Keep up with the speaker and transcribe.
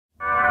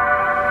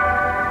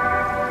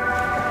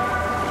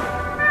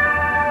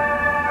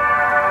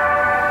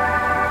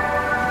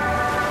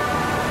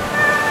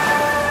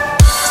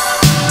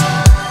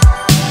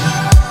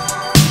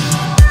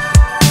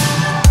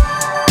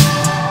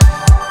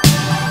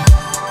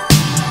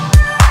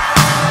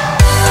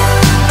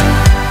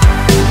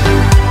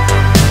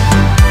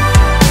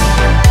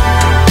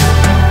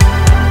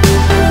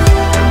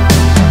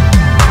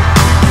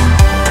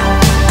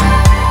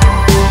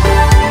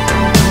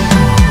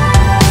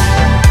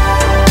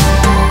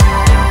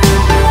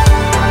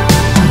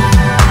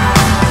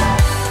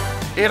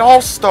It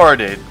all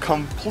started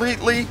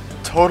completely,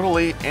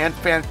 totally, and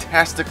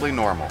fantastically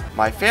normal.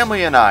 My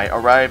family and I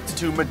arrived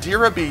to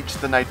Madeira Beach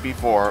the night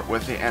before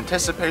with the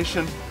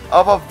anticipation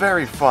of a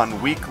very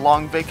fun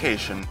week-long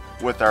vacation,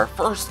 with our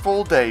first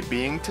full day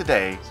being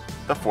today,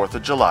 the 4th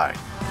of July.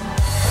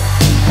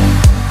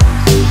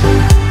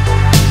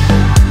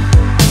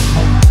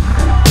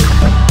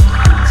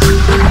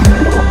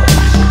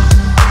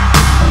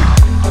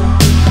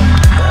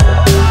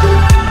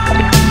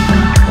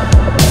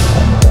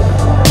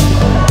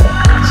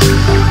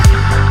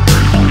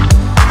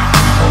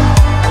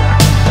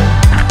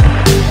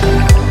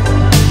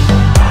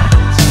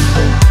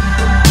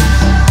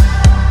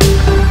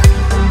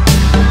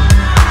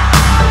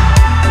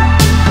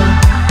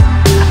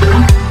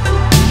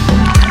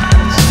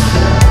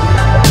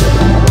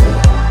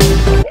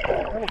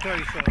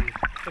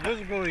 The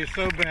visibility is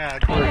so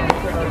bad.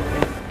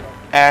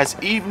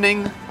 As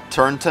evening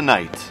turned to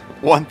night,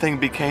 one thing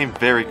became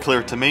very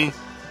clear to me.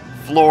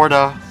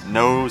 Florida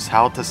knows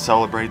how to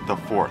celebrate the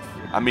 4th.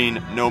 I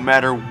mean, no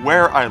matter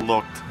where I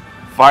looked,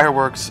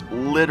 fireworks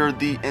littered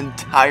the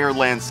entire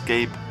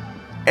landscape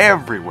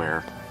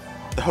everywhere.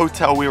 The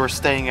hotel we were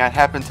staying at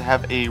happened to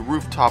have a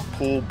rooftop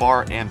pool,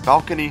 bar, and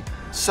balcony,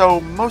 so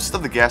most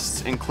of the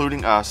guests,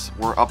 including us,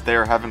 were up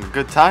there having a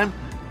good time,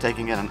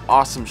 taking in an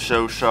awesome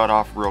show shot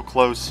off real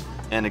close,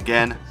 and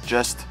again,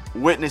 just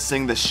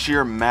witnessing the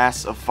sheer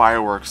mass of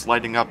fireworks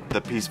lighting up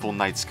the peaceful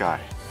night sky.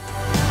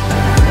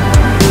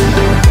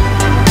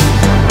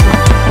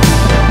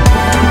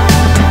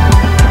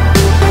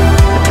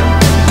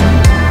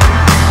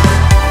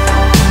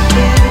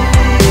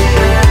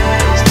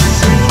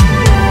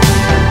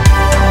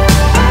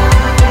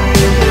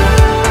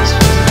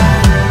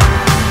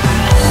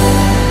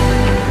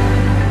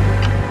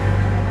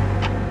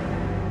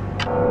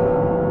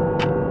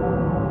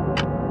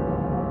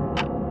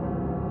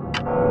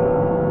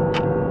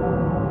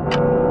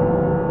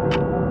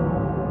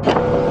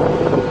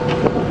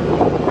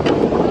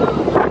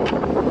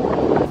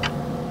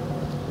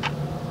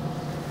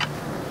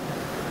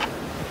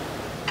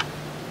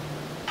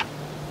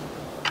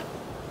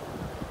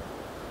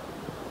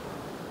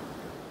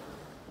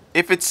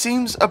 If it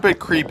seems a bit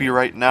creepy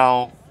right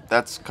now,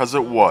 that's because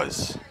it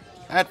was.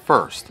 At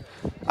first.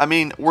 I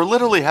mean, we're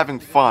literally having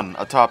fun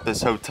atop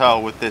this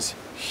hotel with this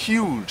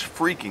huge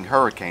freaking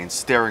hurricane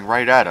staring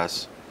right at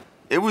us.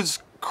 It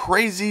was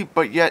crazy,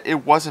 but yet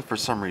it wasn't for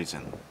some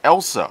reason.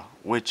 Elsa,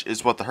 which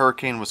is what the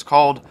hurricane was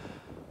called,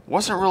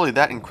 wasn't really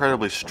that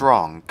incredibly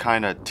strong,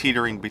 kinda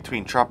teetering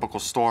between tropical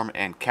storm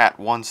and Cat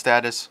 1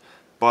 status,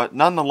 but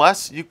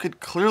nonetheless, you could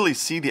clearly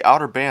see the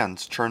outer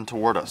bands turn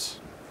toward us.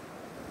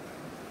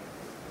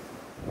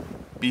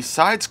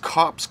 Besides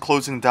cops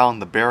closing down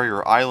the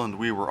barrier island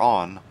we were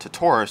on to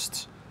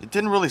tourists, it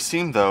didn't really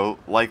seem though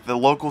like the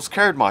locals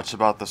cared much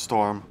about the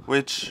storm,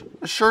 which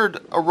assured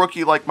a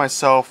rookie like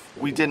myself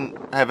we didn't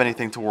have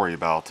anything to worry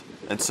about.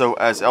 And so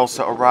as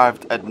Elsa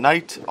arrived at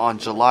night on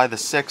July the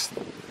 6th,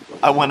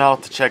 I went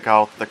out to check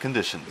out the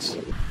conditions.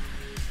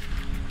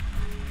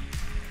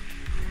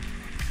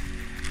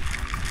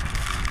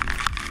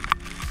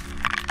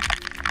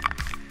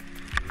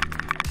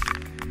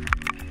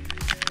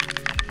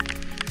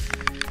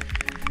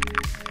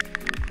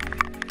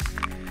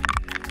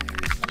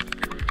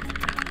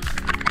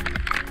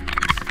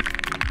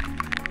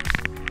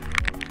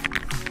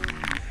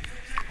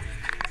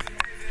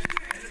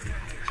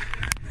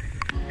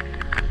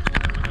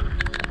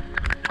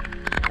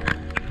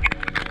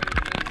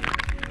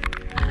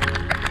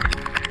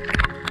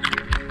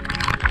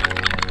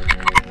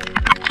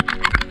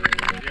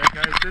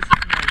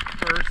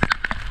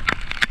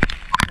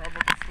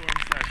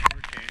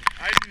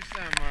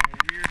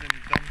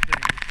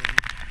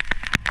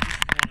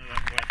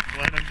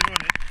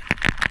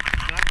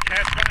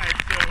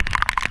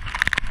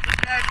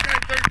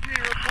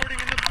 Reporting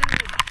in the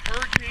field,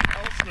 Hurricane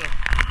Elsa,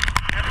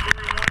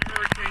 Category 1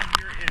 hurricane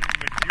here in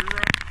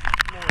Madeira,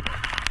 Florida.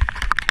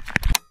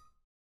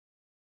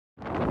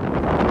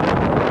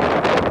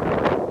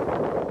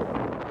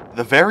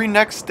 The very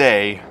next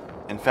day,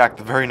 in fact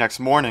the very next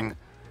morning,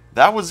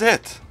 that was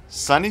it.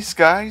 Sunny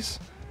skies,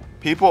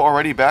 people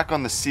already back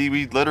on the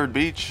seaweed-littered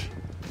beach,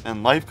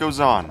 and life goes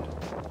on.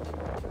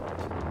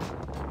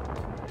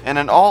 And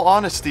in all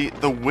honesty,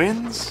 the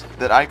winds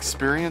that I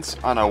experience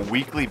on a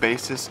weekly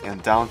basis in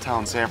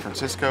downtown San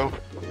Francisco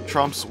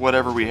trumps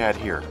whatever we had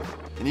here.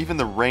 And even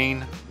the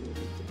rain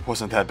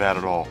wasn't that bad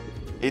at all.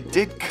 It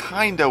did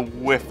kinda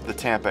whiff the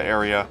Tampa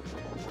area,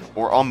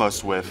 or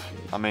almost whiff.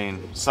 I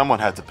mean, someone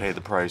had to pay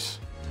the price.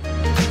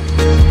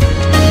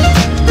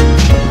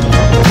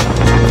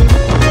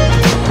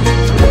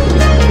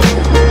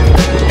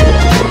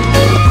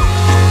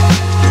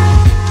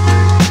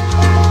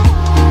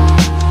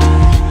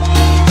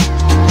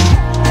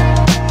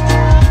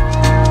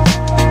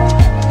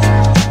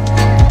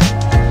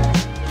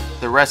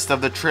 The rest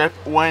of the trip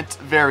went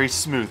very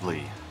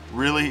smoothly,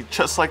 really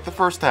just like the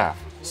first half.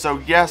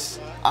 So yes,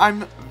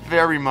 I'm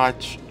very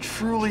much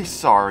truly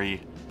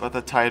sorry, but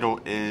the title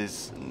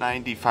is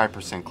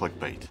 95%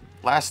 clickbait.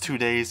 Last 2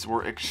 days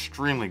were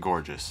extremely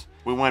gorgeous.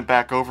 We went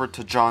back over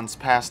to John's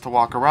Pass to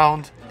walk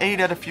around, ate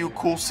at a few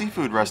cool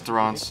seafood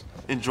restaurants,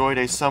 enjoyed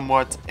a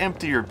somewhat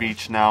emptier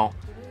beach now,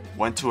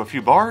 went to a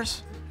few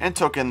bars, and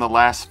took in the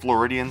last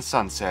Floridian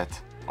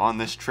sunset on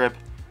this trip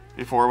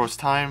before it was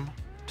time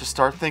to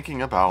start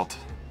thinking about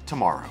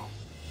tomorrow.